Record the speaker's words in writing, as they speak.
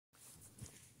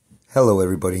Hello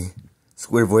everybody,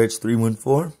 Square Voyage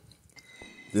 314.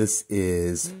 This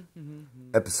is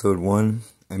episode 1.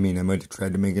 I might have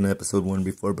tried to make an episode 1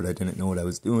 before, but I didn't know what I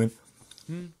was doing.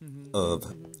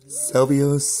 Of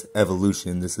Selvios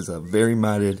Evolution. This is a very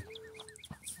modded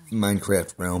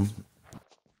Minecraft realm.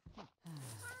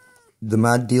 The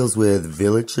mod deals with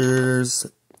villagers.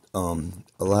 A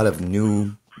lot of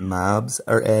new mobs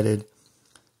are added.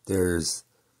 There's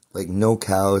like no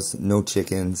cows, no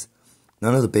chickens.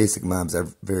 None of the basic mobs are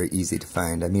very easy to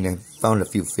find. I found a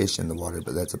few fish in the water,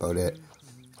 but that's about it.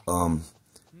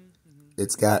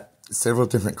 It's got several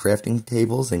different crafting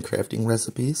tables and crafting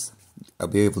recipes. I'll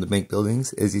be able to make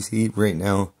buildings. As you see right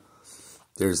now,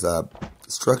 there's a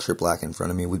structure block in front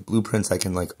of me. With blueprints, I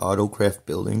can auto craft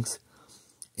buildings.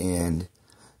 And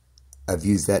I've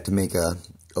used that to make a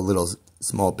little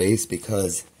small base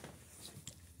because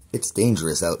it's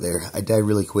dangerous out there. I die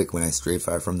really quick when I stray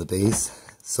far from the base.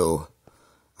 So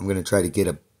I'm going to try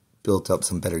to built up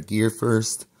some better gear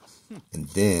first, and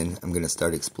then I'm going to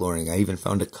start exploring. I even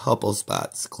found a couple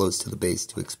spots close to the base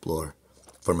to explore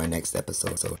for my next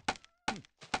episode.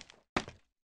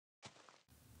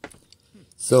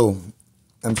 So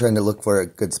I'm trying to look for a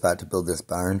good spot to build this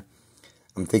barn.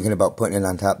 I'm thinking about putting it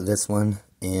on top of this one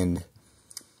and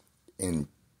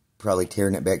probably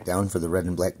tearing it back down for the red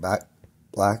and black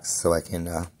blocks so I can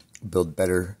build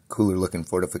better, cooler looking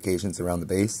fortifications around the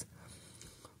base.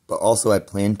 But also my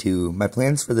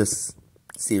plans for this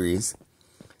series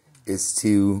is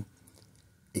to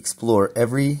explore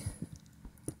every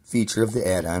feature of the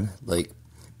add-on, like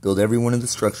build every one of the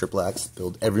structure blocks,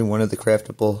 build every one of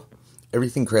the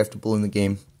everything craftable in the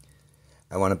game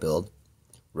I want to build,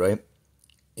 right?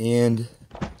 And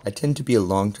I tend to be a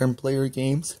long-term player of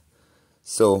games,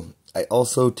 so I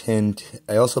also plan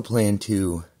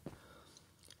to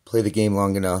play the game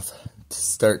long enough to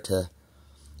start to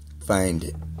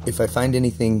if I find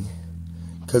anything,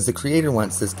 because the creator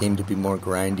wants this game to be more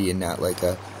grindy and not like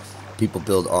people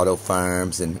build auto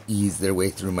farms and ease their way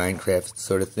through Minecraft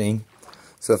sort of thing.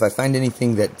 So if I find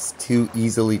anything that's too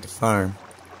easily to farm,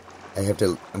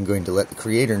 I'm going to let the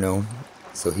creator know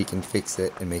so he can fix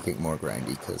it and make it more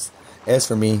grindy. Because as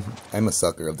for me, I'm a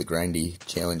sucker of the grindy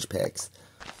challenge packs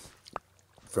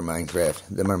for Minecraft.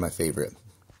 Them are my favorite.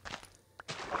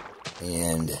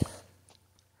 And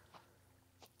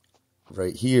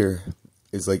right here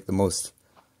is the most,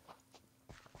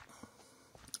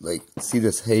 see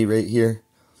this hay right here?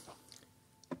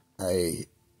 I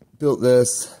built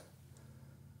this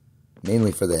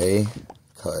mainly for the hay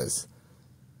because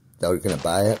they were going to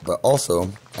buy it, but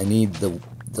also I need the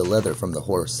leather from the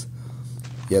horse.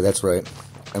 Yeah, that's right.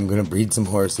 I'm going to breed some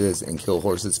horses and kill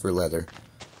horses for leather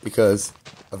because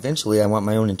eventually I want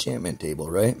my own enchantment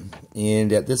table, right?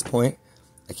 And at this point,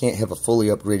 I can't have a fully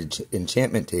upgraded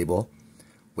enchantment table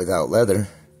without leather,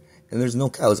 and there's no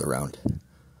cows around.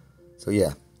 So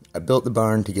yeah, I built the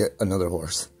barn to get another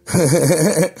horse.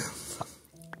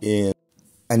 And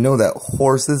I know that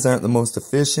horses aren't the most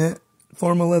efficient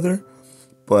form of leather,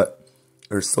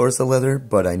 or source of leather,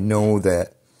 but I know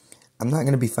that I'm not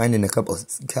going to be finding a couple of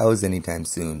cows anytime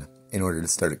soon in order to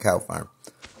start a cow farm.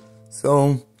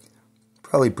 So,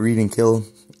 probably breed and kill,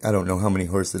 I don't know how many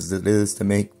horses it is to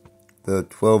make the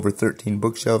 12 or 13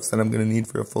 bookshelves that I'm going to need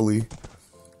for a fully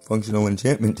functional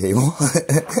enchantment table.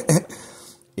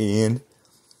 And,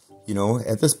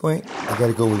 at this point, I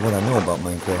gotta go with what I know about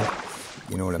Minecraft.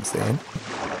 You know what I'm saying?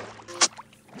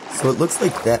 So it looks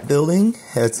like that building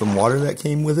had some water that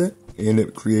came with it, and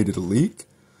it created a leak.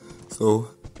 So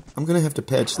I'm gonna have to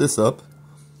patch this up,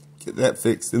 get that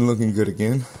fixed and looking good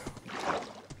again.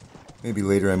 Maybe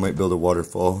later I might build a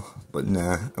waterfall, but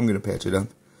nah, I'm gonna patch it up.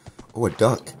 Oh, a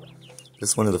duck.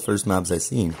 That's one of the first mobs I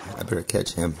seen. I better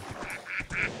catch him.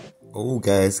 Oh,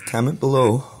 guys, comment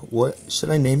below, what should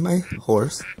I name my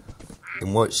horse,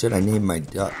 and what should I name my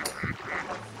duck?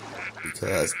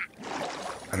 Because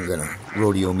I'm gonna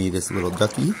rodeo me this little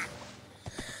ducky,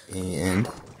 and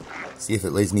see if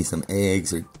it lays me some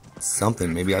eggs or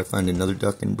something. Maybe I'll find another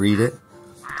duck and breed it.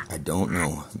 I don't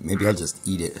know. Maybe I'll just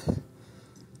eat it.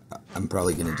 I'm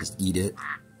probably gonna just eat it.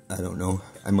 I don't know.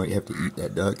 I might have to eat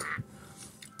that duck.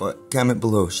 But comment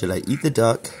below, should I eat the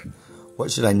duck?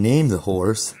 What should I name the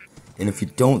horse? And if you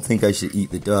don't think I should eat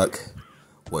the duck,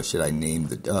 what should I name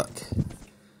the duck?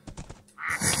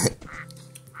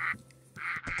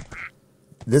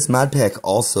 This mod pack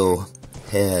also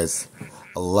has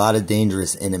a lot of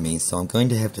dangerous enemies, so I'm going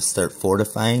to have to start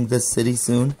fortifying this city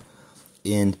soon.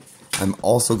 And I'm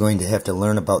also going to have to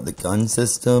learn about the gun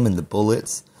system and the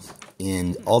bullets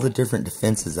and all the different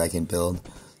defenses I can build.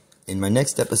 In my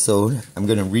next episode, I'm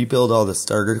going to rebuild all the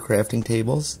starter crafting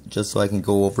tables just so I can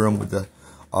go over them with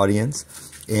audience,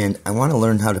 and I want to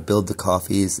learn how to build the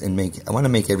coffees and I want to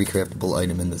make every craftable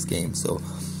item in this game. So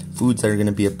foods are going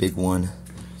to be a big one.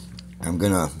 I'm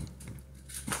going to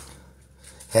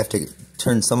have to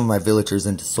turn some of my villagers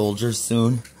into soldiers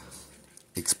soon,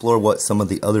 explore what some of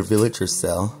the other villagers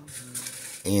sell,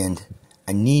 and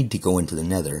I need to go into the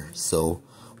nether. So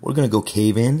we're going to go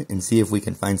cave in and see if we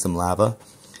can find some lava.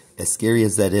 As scary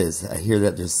as that is, I hear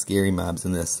that there's scary mobs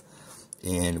in this,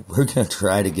 and we're going to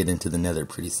try to get into the nether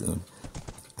pretty soon.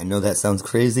 I know that sounds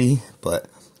crazy, but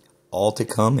all to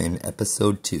come in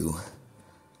episode 2.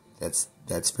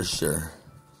 That's for sure.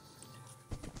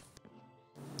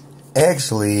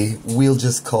 Actually, we'll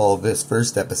just call this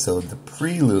first episode the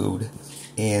prelude.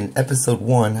 In episode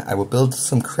 1, I will build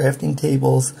some crafting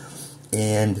tables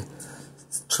and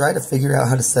try to figure out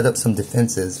how to set up some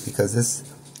defenses, because this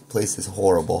place is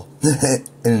horrible.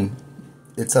 And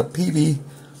it's a PV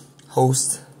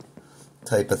host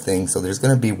type of thing, so there's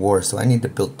going to be war, so I need to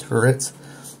build turrets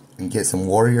and get some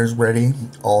warriors ready,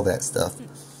 all that stuff.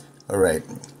 Alright,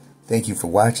 thank you for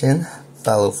watching,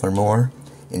 follow for more,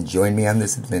 and join me on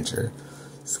this adventure.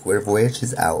 Square Voyage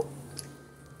is out.